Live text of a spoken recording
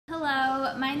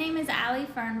So my name is Alison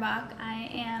Fernbach. I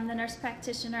am the Nurse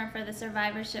Practitioner for the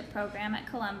Survivorship Program at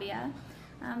Columbia.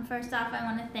 First off, I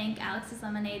want to thank Alex's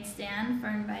Lemonade Stand for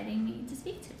inviting me to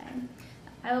speak today.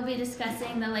 I will be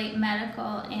discussing the late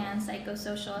medical and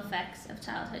psychosocial effects of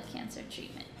childhood cancer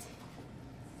treatment.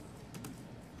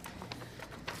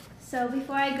 So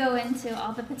before I go into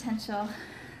all the potential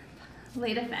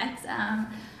late effects,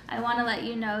 I want to let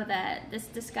you know that this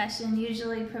discussion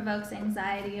usually provokes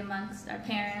anxiety amongst our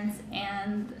parents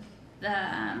and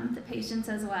the patients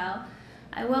as well.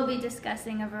 I will be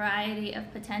discussing a variety of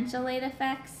potential late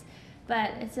effects,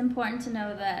 but it's important to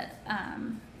know that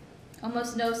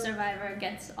almost no survivor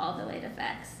gets all the late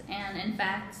effects, and in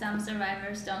fact, some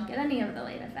survivors don't get any of the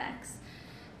late effects.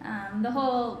 The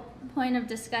whole point of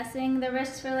discussing the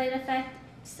risks for late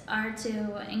effects are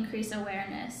to increase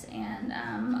awareness and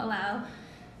allow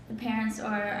the parents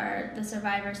or the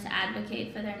survivors to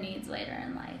advocate for their needs later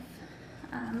in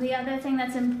life. The other thing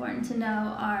that's important to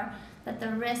know are that the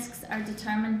risks are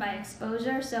determined by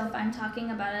exposure. So if I'm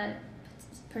talking about a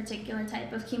particular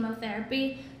type of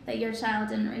chemotherapy that your child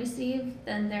didn't receive,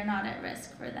 then they're not at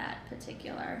risk for that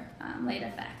particular late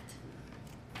effect.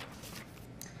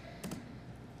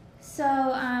 So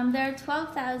there are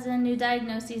 12,000 new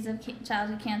diagnoses of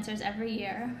childhood cancers every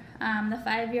year. The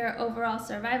 5-year overall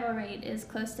survival rate is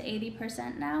close to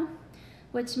 80% now,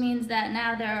 which means that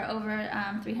now there are over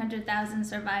 300,000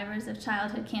 survivors of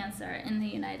childhood cancer in the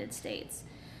United States.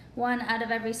 1 out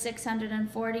of every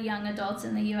 640 young adults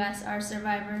in the U.S. are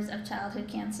survivors of childhood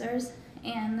cancers,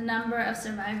 and the number of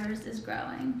survivors is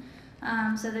growing.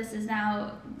 So this is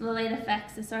now, the late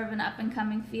effects is sort of an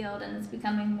up-and-coming field, and it's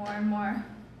becoming more and more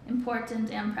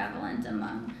important and prevalent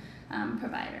among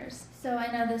providers. So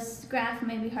I know this graph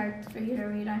may be hard for you to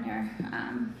read on your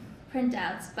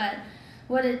printouts, but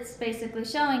what it's basically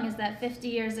showing is that 50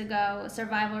 years ago,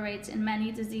 survival rates in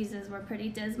many diseases were pretty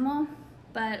dismal,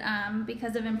 but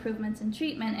because of improvements in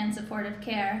treatment and supportive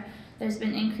care, there's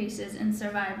been increases in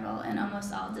survival in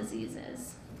almost all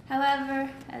diseases. However,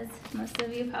 as most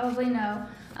of you probably know,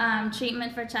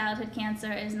 treatment for childhood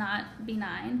cancer is not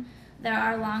benign. There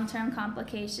are long-term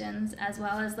complications as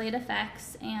well as late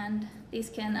effects, and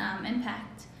these can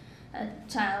impact a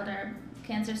child or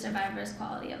cancer survivor's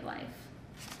quality of life.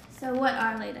 So what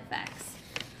are late effects?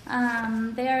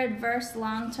 They are adverse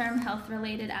long-term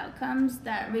health-related outcomes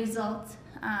that result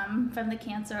from the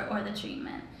cancer or the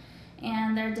treatment,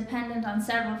 and they're dependent on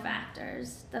several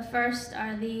factors. The first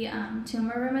are the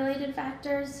tumor-related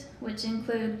factors, which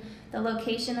include the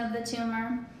location of the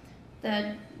tumor,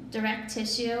 the direct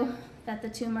tissue that the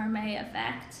tumor may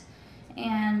affect,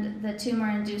 and the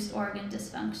tumor-induced organ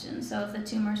dysfunction, so if the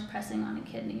tumor is pressing on a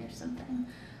kidney or something.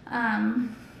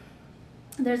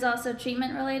 There's also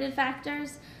treatment-related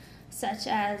factors, such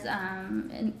as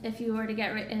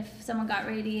if someone got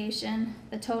radiation,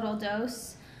 the total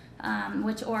dose,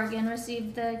 which organ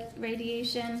received the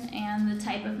radiation, and the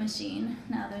type of machine.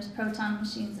 Now there's proton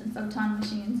machines and photon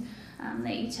machines.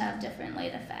 They each have different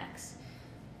late effects.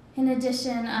 In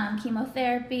addition,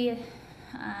 chemotherapy,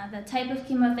 the type of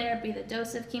chemotherapy, the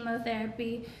dose of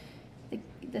chemotherapy,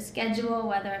 the schedule,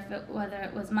 whether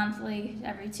it was monthly,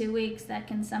 every 2 weeks, that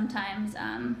can sometimes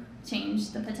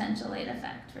change the potential late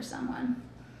effect for someone.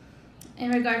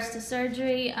 In regards to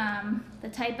surgery, the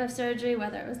type of surgery,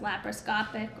 whether it was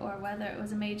laparoscopic or whether it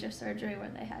was a major surgery where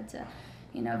they had to,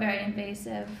 very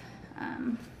invasive.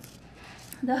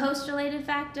 The host-related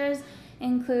factors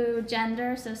include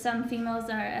gender, so some females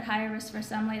are at higher risk for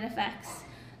some late effects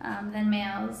than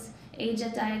males. Age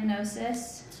at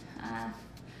diagnosis,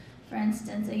 for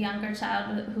instance, a younger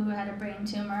child who had a brain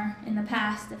tumor in the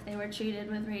past, if they were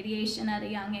treated with radiation at a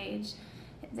young age,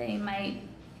 they might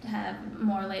have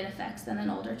more late effects than an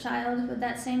older child with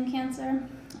that same cancer.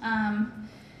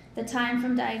 The time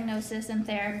from diagnosis and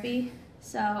therapy,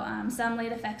 so some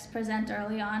late effects present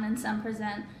early on and some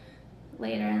present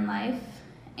later in life.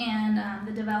 And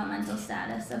the developmental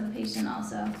status of a patient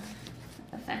also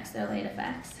affects their late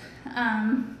effects.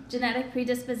 Genetic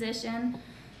predisposition,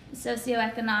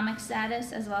 socioeconomic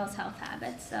status, as well as health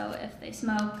habits. So if they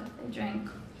smoke, if they drink,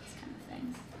 these kind of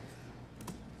things.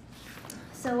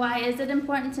 So why is it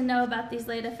important to know about these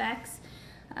late effects?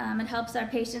 It helps our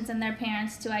patients and their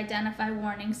parents to identify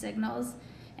warning signals,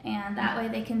 and that way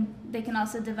they can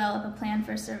also develop a plan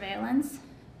for surveillance.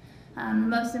 The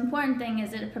most important thing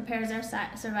is that it prepares our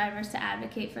survivors to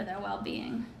advocate for their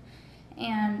well-being.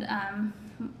 And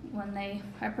when they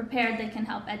are prepared, they can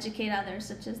help educate others,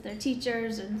 such as their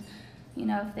teachers, and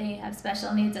if they have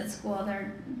special needs at school,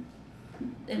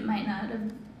 they might not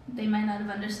have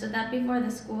understood that before the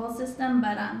school system,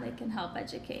 but they can help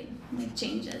educate, make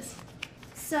changes.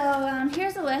 So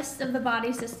here's a list of the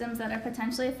body systems that are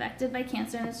potentially affected by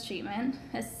cancer and its treatment.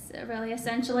 It's really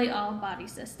essentially all body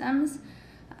systems.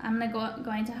 I'm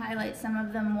going to highlight some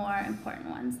of the more important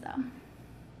ones, though,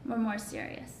 or more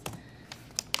serious.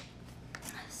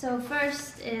 So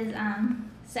first is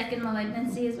second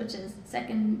malignancies, which is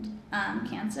second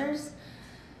cancers.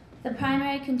 The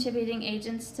primary contributing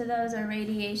agents to those are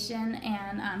radiation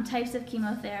and types of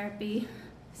chemotherapy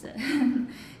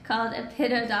called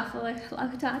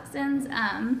epidodophylotoxins.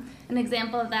 An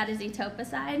example of that is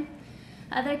etoposide.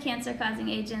 Other cancer-causing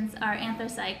agents are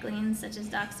anthracyclines, such as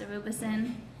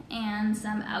doxorubicin, and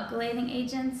some alkylating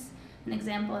agents. An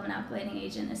example of an alkylating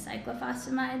agent is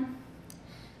cyclophosphamide.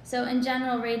 So in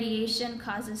general, radiation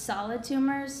causes solid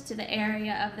tumors to the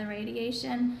area of the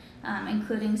radiation,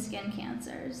 including skin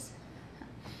cancers.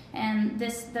 And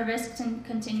the risk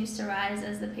continues to rise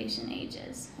as the patient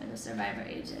ages, or the survivor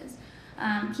ages.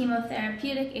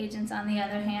 Chemotherapeutic agents, on the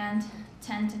other hand,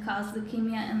 tend to cause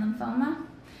leukemia and lymphoma,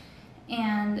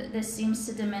 and this seems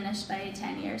to diminish by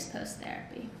 10 years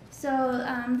post-therapy. So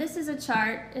this is a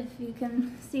chart. If you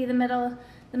can see the middle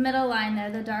line there,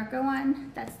 the darker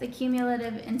one, that's the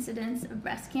cumulative incidence of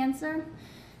breast cancer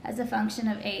as a function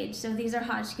of age. So these are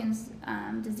Hodgkin's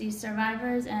disease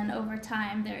survivors, and over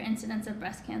time their incidence of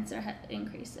breast cancer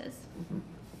increases.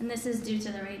 And this is due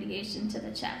to the radiation to the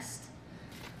chest.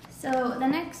 So the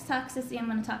next toxicity I'm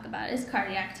going to talk about is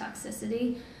cardiac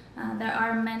toxicity. There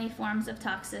are many forms of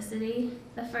toxicity.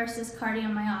 The first is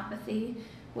cardiomyopathy,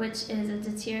 which is a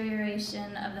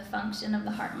deterioration of the function of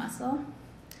the heart muscle.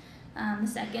 The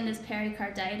second is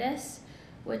pericarditis,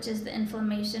 which is the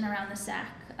inflammation around the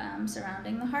sac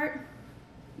surrounding the heart.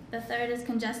 The third is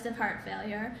congestive heart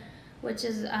failure, which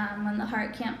is when the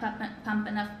heart can't pump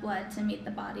enough blood to meet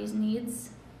the body's needs.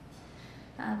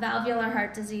 Valvular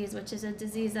heart disease, which is a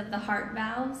disease of the heart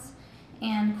valves,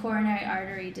 and coronary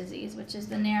artery disease, which is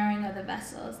the narrowing of the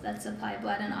vessels that supply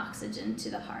blood and oxygen to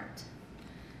the heart.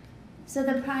 So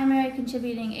the primary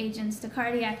contributing agents to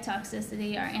cardiac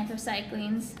toxicity are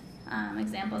anthracyclines,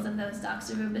 examples of those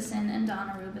doxorubicin and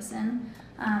daunorubicin,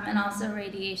 and also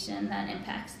radiation that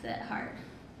impacts the heart.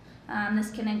 This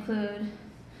can include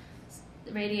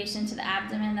radiation to the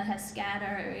abdomen that has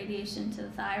scatter, radiation to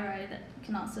the thyroid that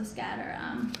can also scatter,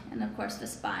 and of course the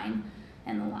spine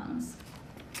and the lungs.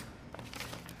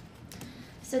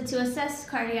 So to assess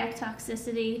cardiac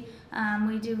toxicity,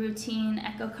 we do routine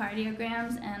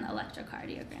echocardiograms and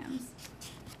electrocardiograms.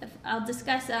 I'll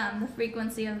discuss the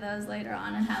frequency of those later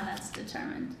on and how that's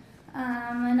determined.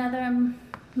 Another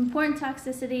important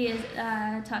toxicity is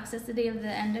toxicity of the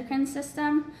endocrine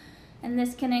system, and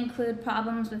this can include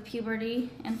problems with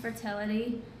puberty,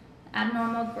 infertility,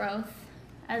 abnormal growth,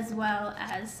 as well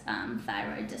as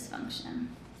thyroid dysfunction.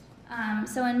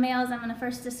 So in males, I'm going to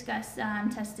first discuss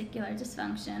testicular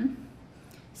dysfunction.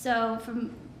 So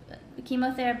from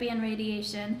chemotherapy and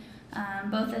radiation,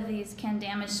 both of these can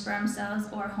damage sperm cells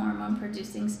or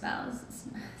hormone-producing cells,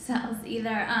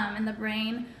 either in the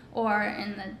brain or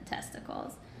in the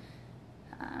testicles.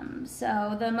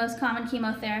 So the most common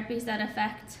chemotherapies that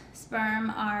affect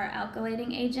sperm are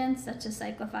alkylating agents, such as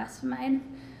cyclophosphamide.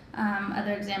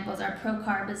 Other examples are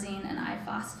procarbazine and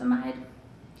ifosfamide.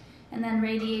 And then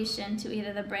radiation to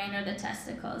either the brain or the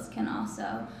testicles can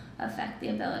also affect the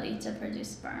ability to produce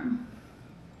sperm.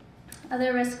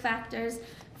 Other risk factors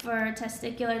for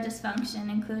testicular dysfunction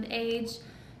include age,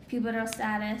 pubertal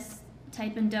status,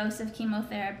 type and dose of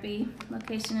chemotherapy,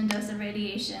 location and dose of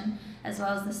radiation, as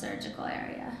well as the surgical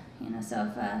area. So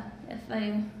if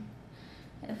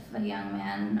a young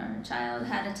man or child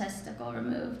had a testicle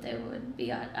removed, they would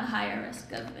be at a higher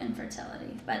risk of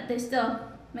infertility, but they still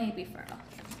may be fertile.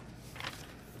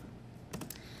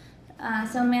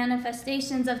 So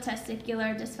manifestations of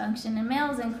testicular dysfunction in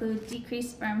males include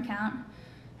decreased sperm count,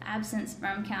 absent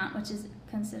sperm count, which is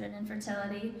considered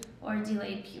infertility, or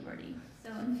delayed puberty. So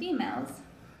in females,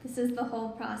 this is the whole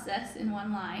process in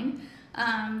one line.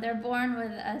 They're born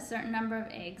with a certain number of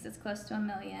eggs, it's close to 1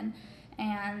 million,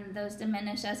 and those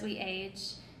diminish as we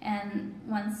age, and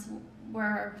once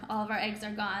all of our eggs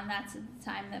are gone, that's the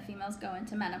time that females go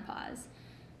into menopause.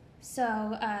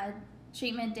 So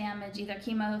treatment damage, either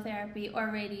chemotherapy or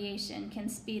radiation, can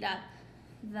speed up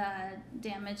the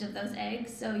damage of those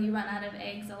eggs, so you run out of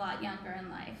eggs a lot younger in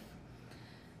life.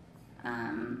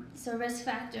 So risk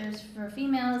factors for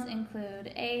females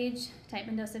include age, type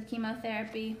and dose of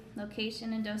chemotherapy,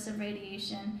 location and dose of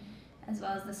radiation, as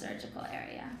well as the surgical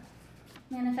area.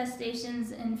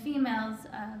 Manifestations in females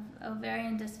of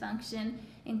ovarian dysfunction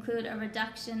include a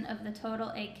reduction of the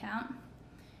total egg count,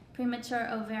 premature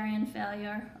ovarian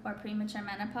failure or premature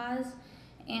menopause,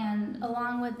 And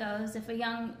along with those, if a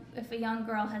young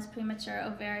girl has premature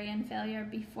ovarian failure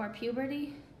before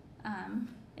puberty,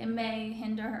 it may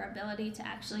hinder her ability to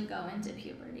actually go into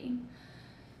puberty.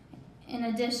 In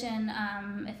addition,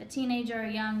 if a teenager or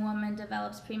young woman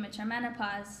develops premature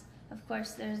menopause, of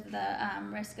course there's the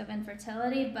risk of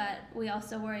infertility, but we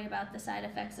also worry about the side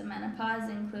effects of menopause,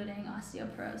 including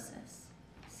osteoporosis.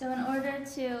 So in order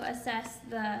to assess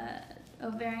the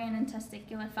ovarian and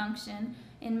testicular function,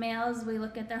 in males we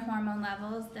look at their hormone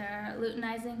levels, their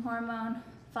luteinizing hormone,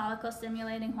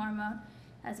 follicle-stimulating hormone,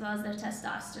 as well as their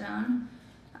testosterone,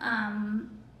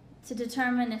 to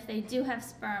determine if they do have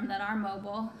sperm that are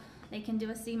mobile. They can do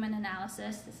a semen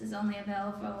analysis. This is only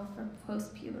available for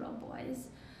post-pubertal boys.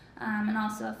 And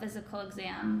also a physical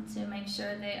exam to make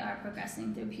sure they are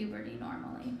progressing through puberty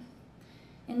normally.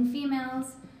 In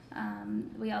females,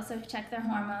 we also check their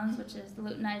hormones, which is the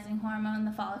luteinizing hormone,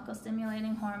 the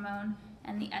follicle-stimulating hormone,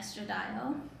 and the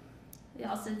estradiol. We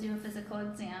also do a physical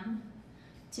exam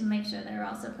to make sure they're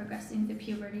also progressing through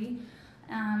puberty.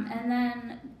 And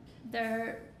then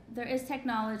there is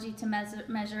technology to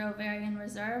measure ovarian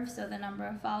reserve, so the number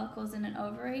of follicles in an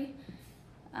ovary.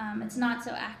 It's not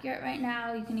so accurate right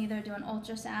now. You can either do an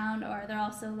ultrasound, or they're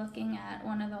also looking at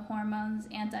one of the hormones,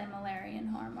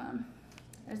 anti-Müllerian hormone.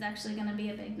 There's actually going to be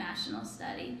a big national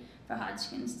study for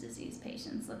Hodgkin's disease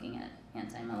patients looking at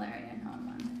anti-Müllerian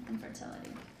hormone and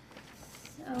fertility.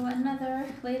 So another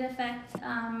late effect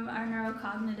are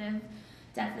neurocognitive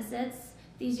deficits.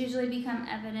 These usually become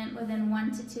evident within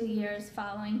 1 to 2 years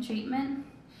following treatment,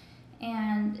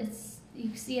 and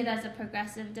you see it as a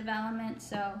progressive development,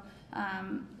 so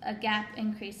a gap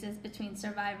increases between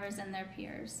survivors and their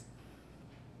peers.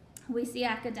 We see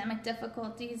academic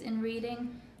difficulties in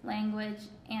reading, language,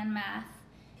 and math,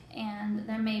 and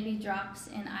there may be drops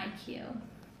in IQ.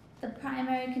 The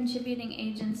primary contributing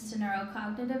agents to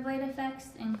neurocognitive late effects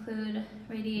include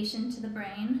radiation to the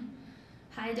brain,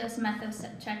 high-dose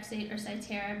methotrexate or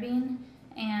cytarabine,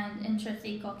 and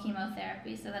intrathecal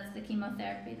chemotherapy. So that's the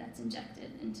chemotherapy that's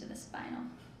injected into the spinal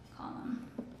column.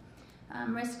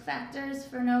 Risk factors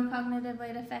for neurocognitive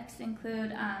late effects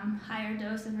include higher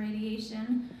dose of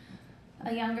radiation,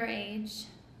 a younger age,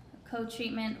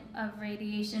 co-treatment of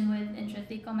radiation with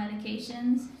intrathecal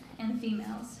medications, and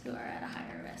females who are at a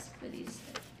higher risk for these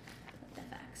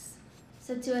effects.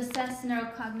 So to assess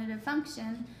neurocognitive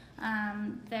function,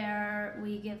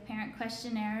 we give parent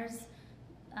questionnaires.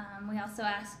 We also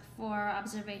ask for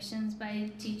observations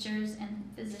by teachers and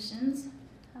physicians.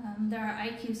 There are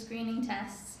IQ screening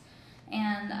tests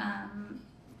and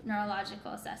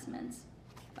neurological assessments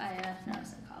by a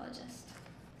neuropsychologist.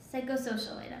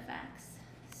 Psychosocial late effects.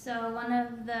 So one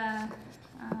of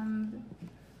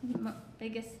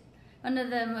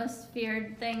the most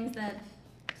feared things that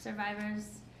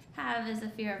survivors have is a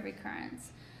fear of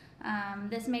recurrence.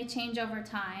 This may change over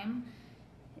time.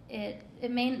 They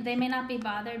may not be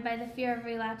bothered by the fear of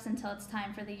relapse until it's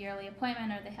time for the yearly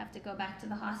appointment, or they have to go back to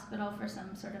the hospital for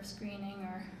some sort of screening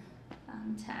or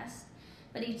test.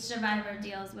 But each survivor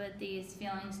deals with these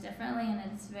feelings differently, and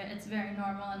it's very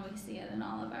normal, and we see it in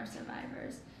all of our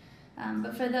survivors.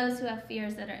 But for those who have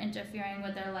fears that are interfering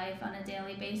with their life on a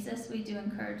daily basis, we do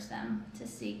encourage them to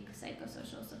seek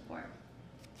psychosocial support.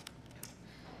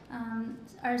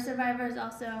 Our survivors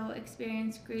also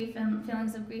experience grief and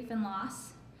feelings of grief and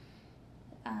loss,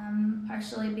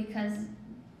 partially because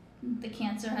the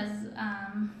cancer has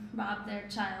robbed their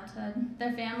childhood,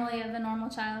 their family of a normal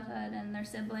childhood, and their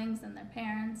siblings and their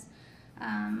parents.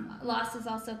 Loss is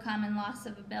also common loss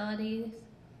of abilities,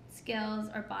 skills,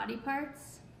 or body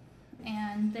parts.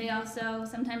 And they also,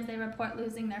 sometimes they report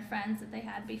losing their friends that they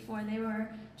had before they were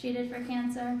treated for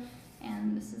cancer,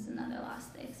 and this is another loss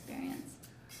they experience.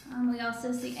 We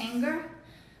also see anger.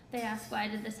 They ask, why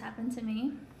did this happen to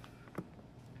me?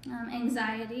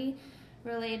 Anxiety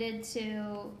related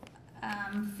to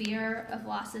fear of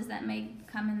losses that may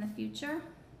come in the future,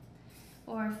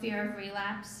 or fear of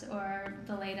relapse or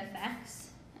the late effects.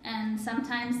 And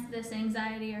sometimes this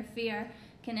anxiety or fear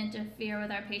can interfere with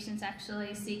our patients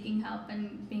actually seeking help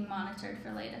and being monitored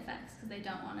for late effects because they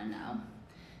don't want to know.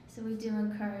 So we do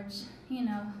encourage,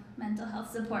 mental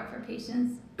health support for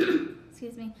patients,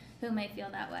 excuse me, who may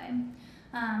feel that way.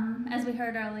 As we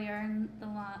heard earlier in the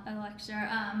lecture,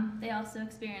 they also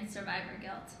experience survivor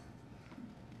guilt,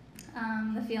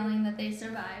 the feeling that they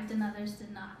survived and others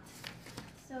did not.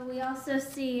 So we also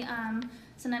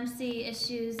sometimes see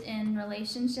issues in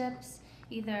relationships.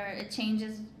 Either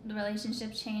the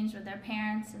relationship changed with their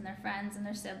parents and their friends and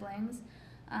their siblings.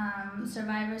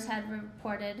 Survivors had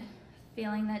reported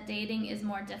feeling that dating is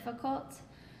more difficult,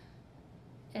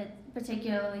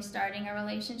 particularly starting a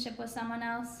relationship with someone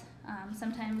else.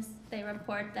 Sometimes they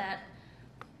report that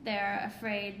they're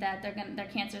afraid that their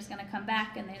cancer is going to come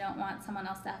back, and they don't want someone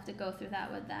else to have to go through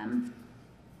that with them.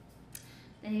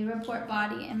 They report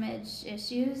body image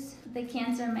issues. The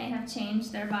cancer may have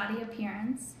changed their body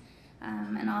appearance,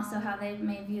 and also how they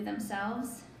may view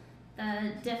themselves.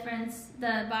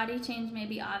 The body change may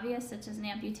be obvious, such as an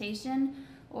amputation,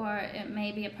 or it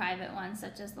may be a private one,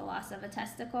 such as the loss of a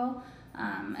testicle,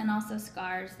 and also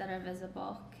scars that are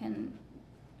visible can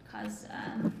cause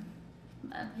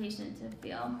a patient to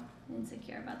feel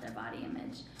insecure about their body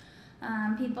image.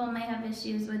 People may have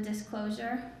issues with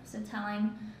disclosure, so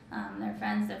telling their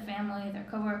friends, their family, their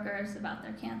coworkers about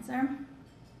their cancer.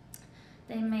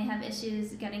 They may have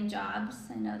issues getting jobs.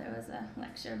 I know there was a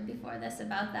lecture before this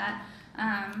about that.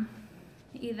 I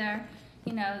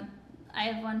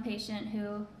have one patient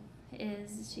who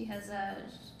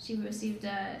she received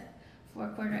a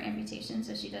 4/4 amputation,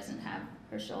 so she doesn't have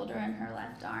her shoulder and her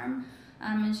left arm.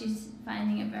 And she's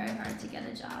finding it very hard to get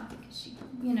a job because she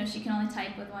can only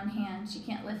type with one hand. She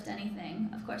can't lift anything.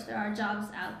 Of course, there are jobs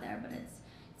out there, but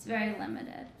it's very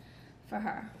limited for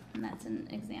her, and that's an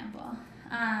example.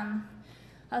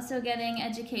 Also, getting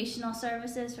educational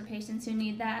services for patients who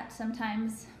need that.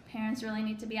 Sometimes parents really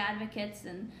need to be advocates,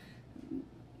 and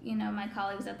my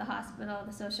colleagues at the hospital,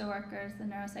 the social workers, the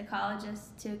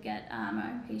neuropsychologists, to get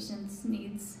our patients'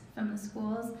 needs from the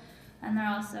schools. And there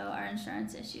also are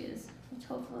insurance issues, which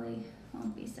hopefully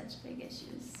won't be such big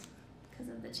issues because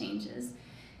of the changes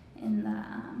in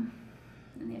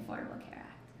the Affordable Care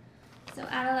Act. So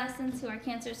adolescents who are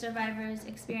cancer survivors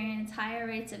experience higher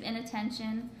rates of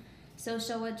inattention,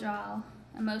 social withdrawal,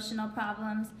 emotional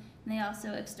problems, and they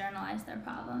also externalize their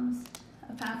problems.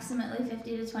 Approximately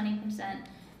 50 to 20%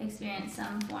 experience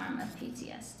some form of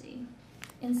PTSD.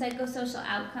 In psychosocial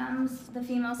outcomes, the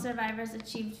female survivors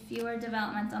achieved fewer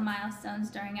developmental milestones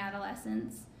during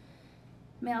adolescence.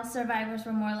 Male survivors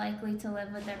were more likely to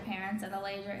live with their parents at a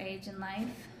later age in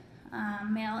life.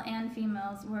 Male and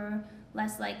females were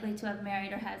less likely to have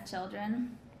married or had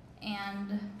children,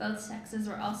 and both sexes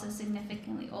were also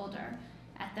significantly older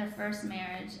at their first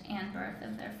marriage and birth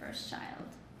of their first child.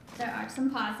 There are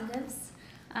some positives.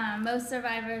 Most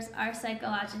survivors are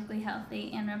psychologically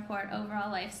healthy and report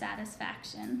overall life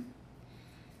satisfaction.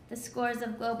 The scores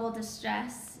of global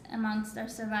distress amongst our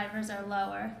survivors are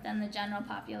lower than the general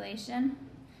population,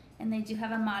 and they do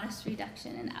have a modest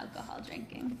reduction in alcohol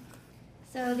drinking.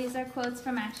 So these are quotes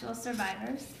from actual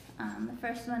survivors. The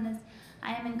first one is,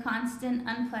 "I am in constant,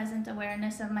 unpleasant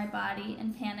awareness of my body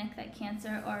and panic that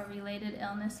cancer or a related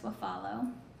illness will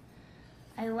follow.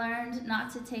 I learned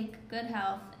not to take good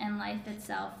health and life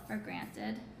itself for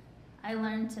granted. I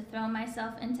learned to throw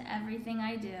myself into everything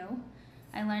I do.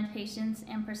 I learned patience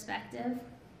and perspective.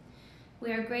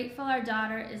 We are grateful our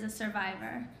daughter is a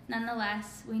survivor.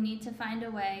 Nonetheless, we need to find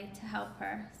a way to help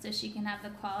her so she can have the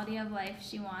quality of life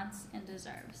she wants and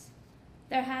deserves."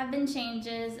 There have been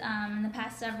changes in the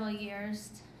past several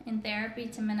years in therapy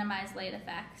to minimize late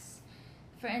effects.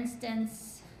 For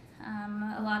instance,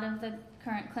 a lot of the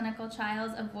current clinical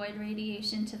trials avoid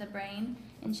radiation to the brain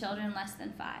in children less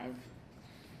than 5.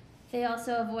 They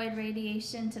also avoid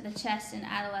radiation to the chest in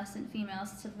adolescent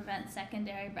females to prevent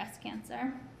secondary breast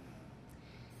cancer.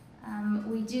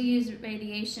 We do use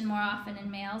radiation more often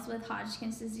in males with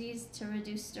Hodgkin's disease to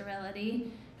reduce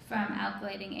sterility from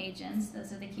alkylating agents.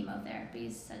 Those are the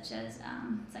chemotherapies such as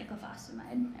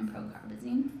cyclophosphamide and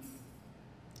procarbazine.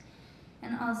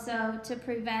 And also to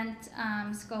prevent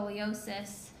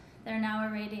scoliosis, they're now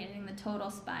irradiating the total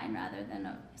spine rather than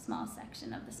a small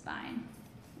section of the spine.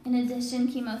 In addition,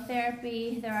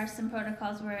 chemotherapy, there are some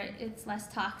protocols where it's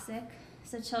less toxic.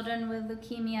 So children with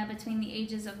leukemia between the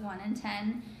ages of 1 and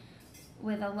 10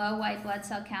 with a low white blood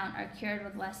cell count are cured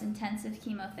with less intensive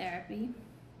chemotherapy.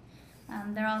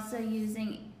 They're also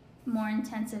using more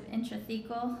intensive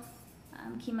intrathecal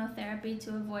chemotherapy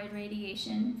to avoid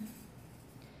radiation.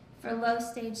 For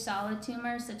low-stage solid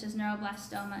tumors, such as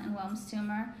neuroblastoma and Wilms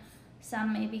tumor,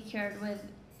 some may be cured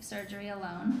with surgery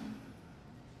alone.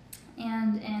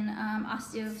 And in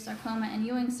osteosarcoma and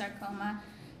Ewing sarcoma,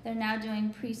 they're now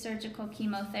doing pre-surgical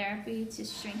chemotherapy to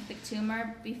shrink the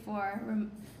tumor before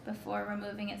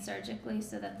removing it surgically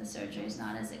so that the surgery is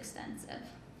not as extensive.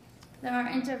 There are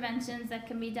interventions that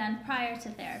can be done prior to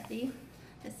therapy.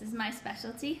 This is my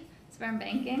specialty, sperm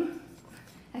banking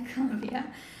at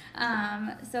Columbia.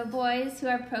 So boys who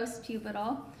are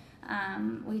postpubertal,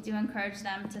 we do encourage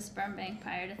them to sperm bank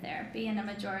prior to therapy, and a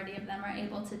majority of them are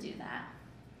able to do that.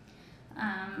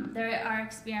 There are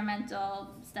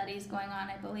experimental studies going on,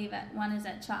 I believe one is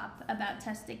at CHOP, about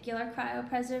testicular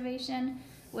cryopreservation,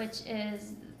 which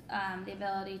is the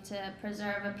ability to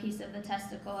preserve a piece of the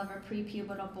testicle of a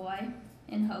prepubertal boy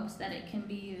in hopes that it can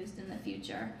be used in the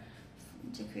future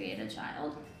to create a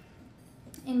child.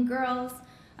 In girls,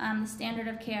 the standard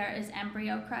of care is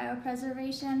embryo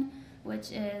cryopreservation,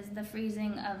 which is the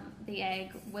freezing of the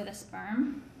egg with a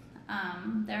sperm.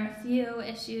 There are a few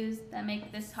issues that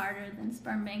make this harder than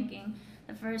sperm banking.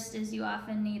 The first is you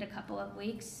often need a couple of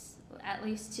weeks, at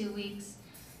least 2 weeks,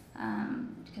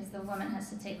 because the woman has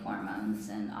to take hormones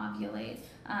and ovulate.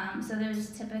 So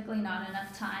there's typically not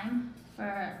enough time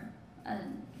for a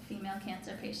female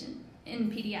cancer patient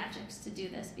in pediatrics to do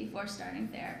this before starting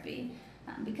therapy.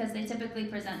 Because they typically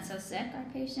present so sick, our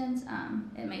patients,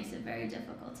 it makes it very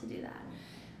difficult to do that.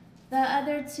 The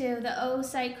other two, the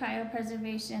oocyte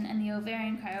cryopreservation and the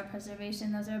ovarian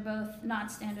cryopreservation, those are both not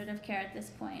standard of care at this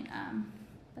point,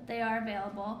 but they are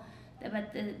available.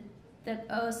 But the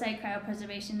oocyte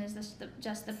cryopreservation is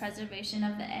just the preservation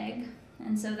of the egg,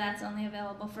 and so that's only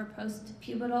available for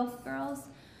post-pubertal girls.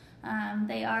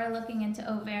 They are looking into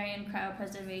ovarian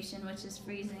cryopreservation, which is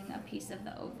freezing a piece of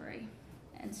the ovary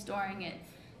and storing it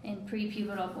in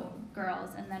prepubertal girls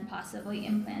and then possibly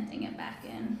implanting it back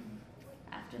in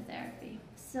after therapy.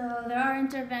 So there are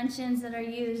interventions that are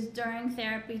used during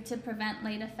therapy to prevent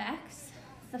late effects.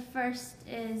 The first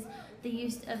is the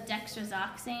use of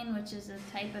dexrazoxane, which is a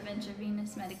type of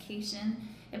intravenous medication.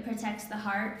 It protects the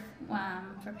heart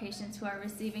for patients who are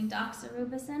receiving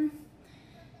doxorubicin.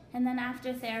 And then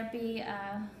after therapy,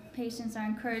 patients are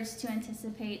encouraged to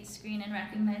anticipate, screen, and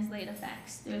recognize late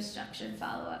effects through a structured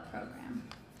follow-up program.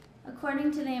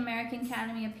 According to the American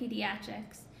Academy of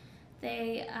Pediatrics,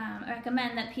 they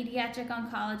recommend that pediatric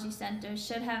oncology centers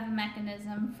should have a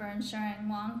mechanism for ensuring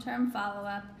long-term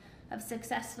follow-up of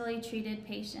successfully treated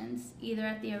patients, either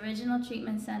at the original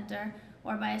treatment center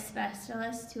or by a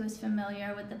specialist who is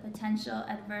familiar with the potential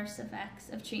adverse effects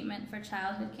of treatment for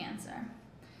childhood cancer.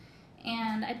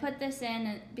 And I put this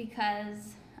in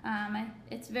because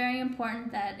it's very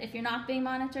important that if you're not being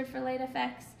monitored for late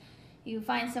effects, you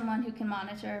find someone who can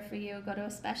monitor for you, go to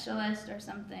a specialist or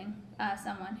something,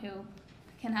 someone who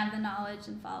can have the knowledge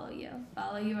and follow you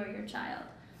or your child.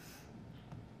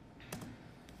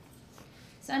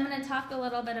 So I'm going to talk a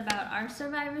little bit about our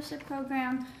survivorship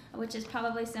program, which is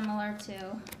probably similar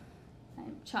to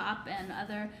CHOP and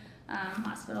other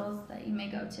hospitals that you may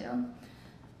go to.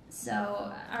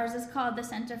 So ours is called the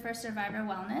Center for Survivor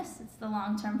Wellness. It's the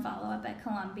long-term follow-up at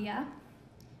Columbia.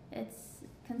 It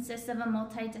consists of a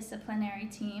multidisciplinary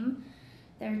team.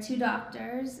 There are 2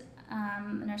 doctors, a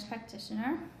nurse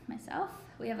practitioner, myself.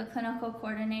 We have a clinical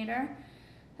coordinator,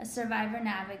 a survivor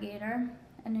navigator,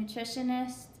 a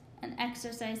nutritionist, an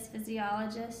exercise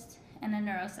physiologist, and a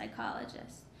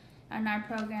neuropsychologist. And our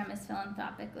program is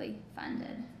philanthropically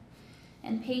funded.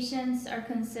 And patients are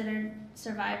considered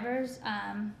survivors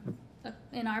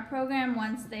in our program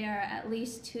once they are at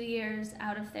least 2 years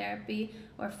out of therapy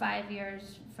or 5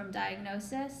 years from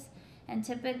diagnosis. And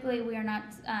typically we are not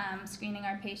screening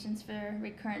our patients for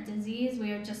recurrent disease,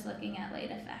 we are just looking at late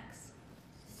effects.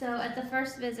 So at the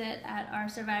first visit at our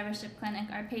survivorship clinic,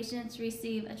 our patients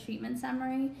receive a treatment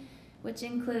summary, which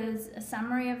includes a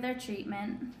summary of their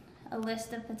treatment, a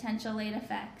list of potential late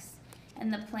effects,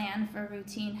 and the plan for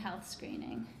routine health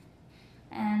screening.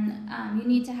 And you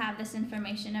need to have this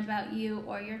information about you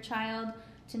or your child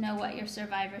to know what your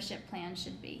survivorship plan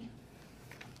should be.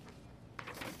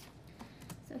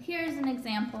 So here's an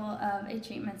example of a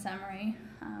treatment summary.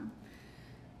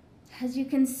 As you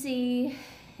can see,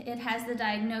 it has the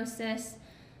diagnosis,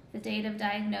 the date of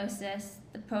diagnosis,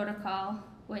 the protocol,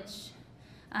 which,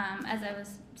 as I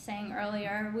was saying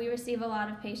earlier, we receive a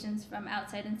lot of patients from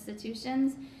outside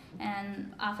institutions,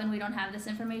 and often we don't have this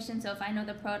information, so if I know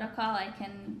the protocol, I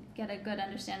can get a good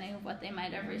understanding of what they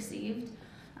might have received.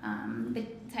 The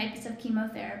types of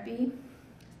chemotherapy,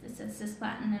 this is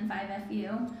cisplatin and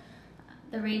 5-FU.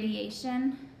 The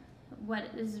radiation, what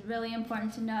is really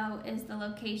important to know is the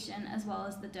location as well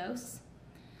as the dose.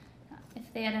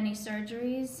 If they had any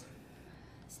surgeries,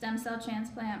 stem cell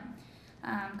transplant,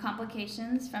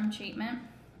 complications from treatment.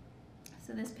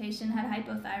 So this patient had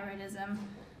hypothyroidism,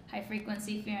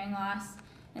 high-frequency hearing loss,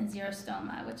 and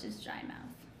xerostoma, which is dry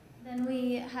mouth. Then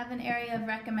we have an area of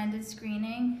recommended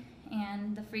screening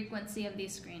and the frequency of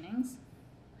these screenings.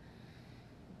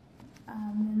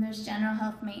 Then there's general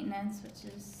health maintenance,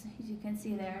 which is, as you can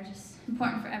see there, just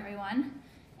important for everyone,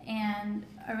 and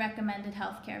a recommended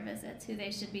healthcare visits, who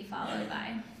they should be followed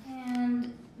by.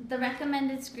 And the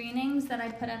recommended screenings that I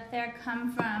put up there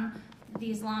come from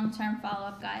these long-term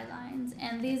follow-up guidelines,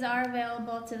 and these are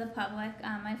available to the public.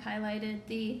 I've highlighted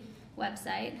the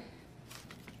website.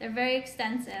 They're very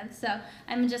extensive, so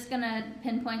I'm just going to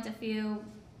pinpoint a few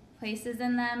places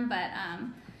in them, but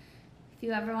if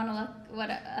you ever want to look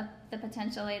at the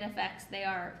potential late effects, they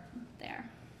are there.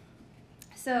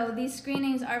 So these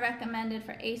screenings are recommended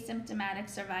for asymptomatic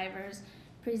survivors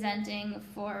presenting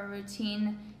for a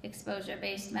routine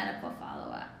exposure-based medical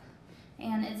follow-up.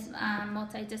 And it's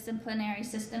multidisciplinary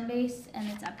system-based, and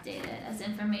it's updated as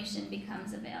information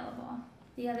becomes available.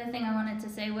 The other thing I wanted to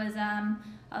say was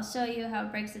I'll show you how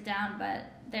it breaks it down, but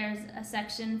there's a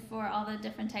section for all the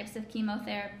different types of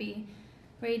chemotherapy,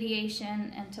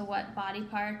 radiation, and to what body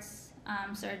parts,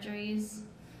 surgeries,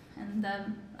 and the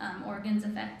organs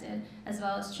affected, as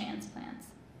well as transplants.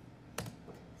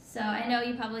 So I know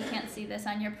you probably can't see this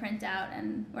on your printout,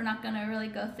 and we're not going to really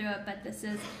go through it, but this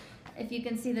is, if you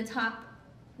can see the top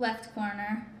left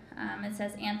corner, it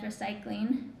says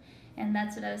anthracycline, and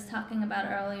that's what I was talking about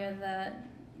earlier, the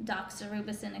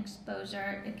doxorubicin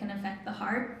exposure. It can affect the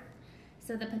heart.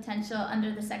 So the potential,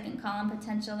 under the second column,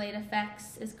 potential late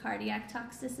effects is cardiac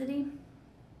toxicity.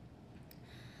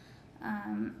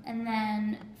 And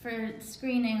then for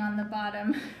screening on the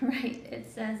bottom right, it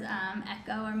says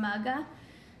echo or MUGA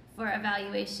for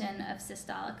evaluation of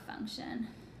systolic function.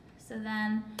 So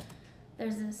then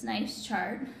there's this nice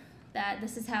chart that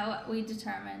this is how we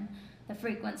determine the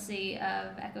frequency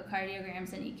of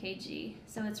echocardiograms and EKG.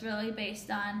 So it's really based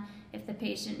on if the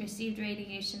patient received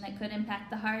radiation that could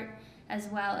impact the heart, as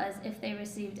well as if they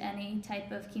received any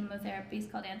type of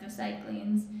chemotherapies called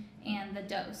anthracyclines and the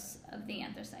dose of the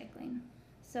anthracycline.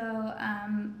 So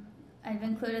I've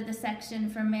included the section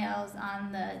for males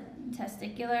on the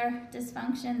testicular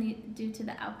dysfunction due to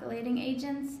the alkylating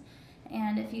agents.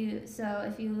 And if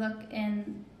you look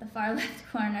in the far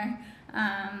left corner,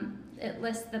 it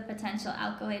lists the potential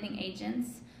alkylating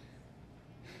agents.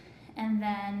 And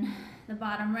then the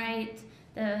bottom right,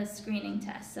 the screening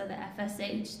tests, so the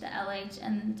FSH, the LH,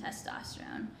 and the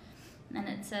testosterone. And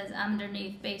it says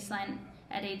underneath baseline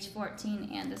at age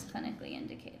 14 and is clinically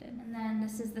indicated. And then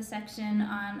this is the section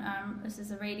on, this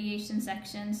is a radiation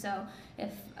section, so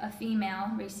if a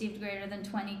female received greater than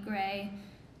 20 gray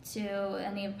to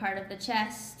any part of the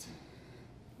chest,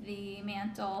 the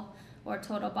mantle, or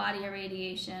total body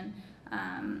irradiation,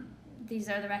 these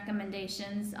are the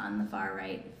recommendations on the far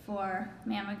right for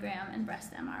mammogram and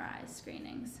breast MRI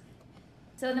screenings.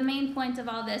 So the main point of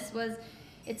all this was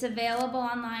it's available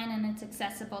online and it's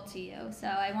accessible to you. So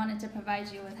I wanted to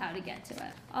provide you with how to get to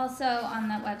it. Also on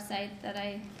that website that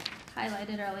I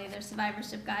highlighted earlier, there's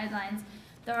survivorship guidelines.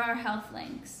 There are health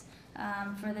links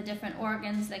for the different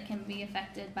organs that can be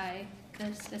affected by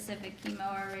the specific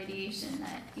chemo or radiation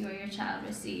that you or your child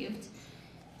received.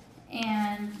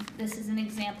 And this is an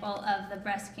example of the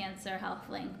breast cancer health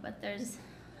link, but there's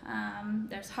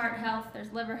heart health,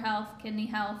 there's liver health, kidney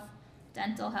health,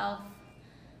 dental health,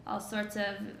 all sorts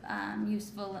of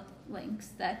useful links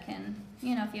that can,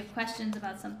 if you have questions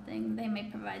about something, they may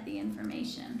provide the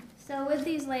information. So with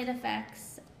these late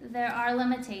effects, there are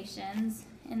limitations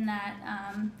in that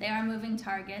they are moving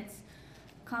targets.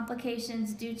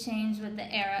 Complications do change with the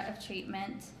era of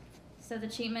treatment. So the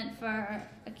treatment for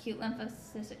acute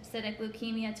lymphocytic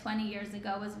leukemia 20 years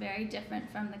ago was very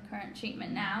different from the current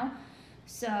treatment now.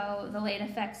 So the late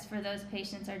effects for those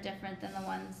patients are different than the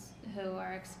ones who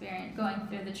are going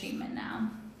through the treatment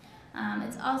now.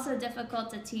 It's also difficult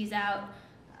to tease out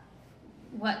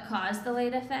what caused the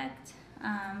late effect.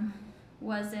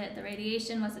 Was it the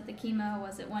radiation? Was it the chemo?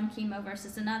 Was it one chemo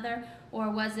versus another? Or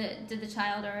were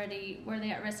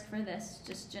they at risk for this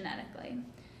just genetically?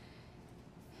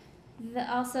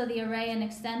 Also, the array and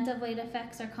extent of late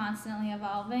effects are constantly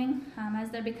evolving.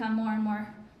 As there become more and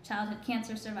more childhood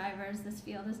cancer survivors, this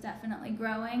field is definitely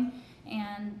growing,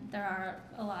 and there are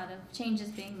a lot of changes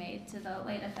being made to the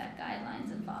late effect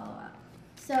guidelines and follow-up.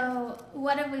 So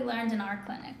what have we learned in our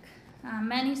clinic?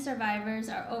 Many survivors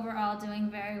are overall doing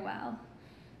very well,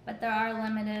 but there are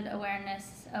limited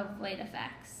awareness of late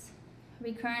effects.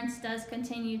 Recurrence does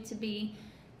continue to be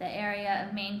the area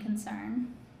of main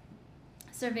concern.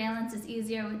 Surveillance is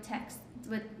easier with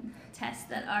tests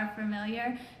that are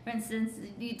familiar. For instance,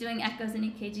 doing echoes and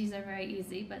EKGs are very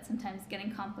easy, but sometimes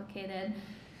getting complicated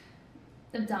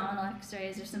abdominal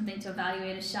x-rays or something to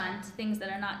evaluate a shunt, things that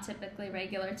are not typically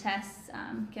regular tests,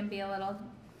 can be a little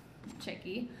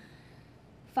tricky.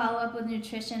 Follow-up with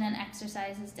nutrition and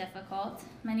exercise is difficult.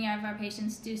 Many of our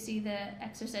patients do see the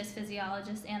exercise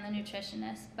physiologist and the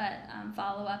nutritionist, but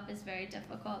follow-up is very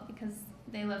difficult because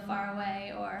they live far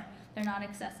away or they're not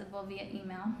accessible via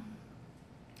email.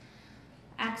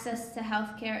 Access to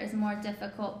healthcare is more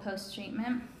difficult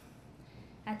post-treatment.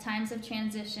 At times of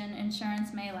transition,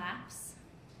 insurance may lapse.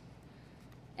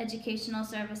 Educational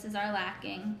services are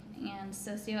lacking, and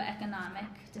socioeconomic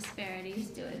disparities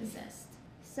do exist.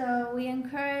 So we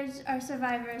encourage our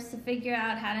survivors to figure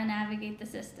out how to navigate the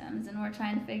systems, and we're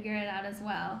trying to figure it out as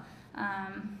well.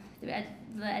 The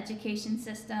education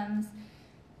systems,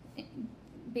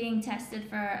 being tested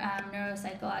for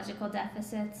neuropsychological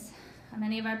deficits.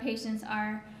 Many of our patients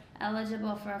are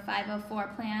eligible for a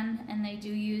 504 plan, and they do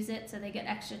use it, so they get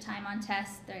extra time on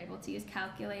tests. They're able to use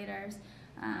calculators.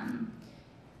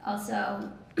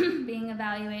 Also, being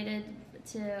evaluated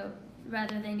to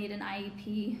whether they need an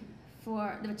IEP,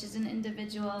 which is an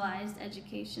individualized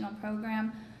educational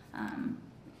program,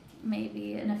 may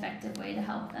be an effective way to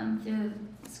help them through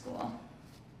school.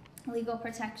 Legal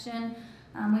protection,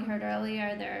 we heard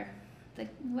earlier,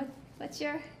 what's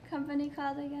your company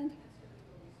called again?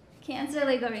 Cancer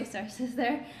Legal Resources.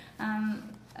 They're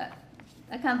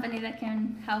a company that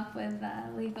can help with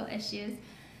legal issues.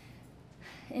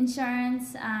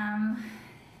 Insurance,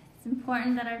 it's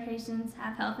important that our patients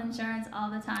have health insurance all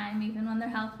the time, even when they're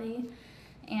healthy,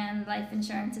 and life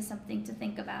insurance is something to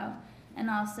think about, and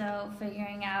also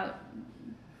figuring out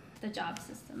the job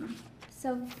system.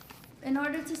 So in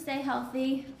order to stay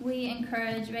healthy, we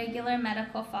encourage regular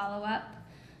medical follow-up,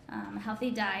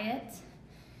 healthy diet,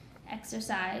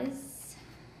 exercise,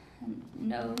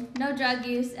 no drug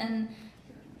use, and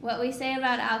what we say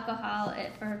about alcohol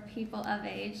for people of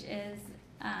age is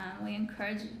we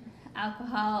encourage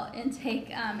alcohol intake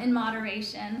in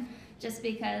moderation, just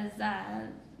because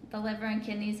the liver and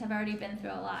kidneys have already been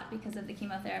through a lot because of the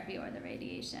chemotherapy or the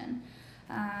radiation.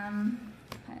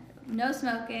 No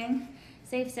smoking,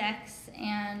 safe sex,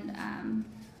 and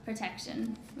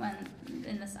protection when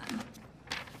in the sun.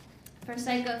 For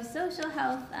psychosocial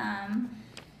health,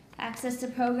 access to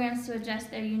programs to address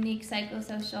their unique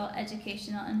psychosocial,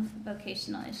 educational, and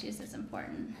vocational issues is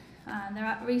important.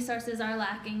 Resources are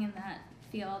lacking in that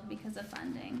field because of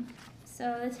funding.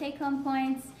 So the take-home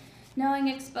points: knowing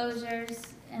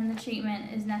exposures and the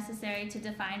treatment is necessary to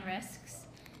define risks.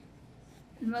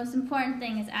 The most important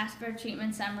thing is ask for a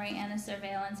treatment summary and a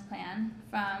surveillance plan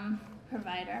from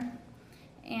provider.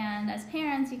 And as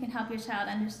parents, you can help your child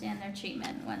understand their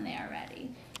treatment when they are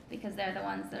ready, because they're the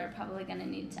ones that are probably going to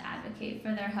need to advocate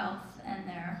for their health and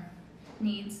their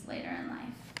needs later in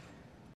life.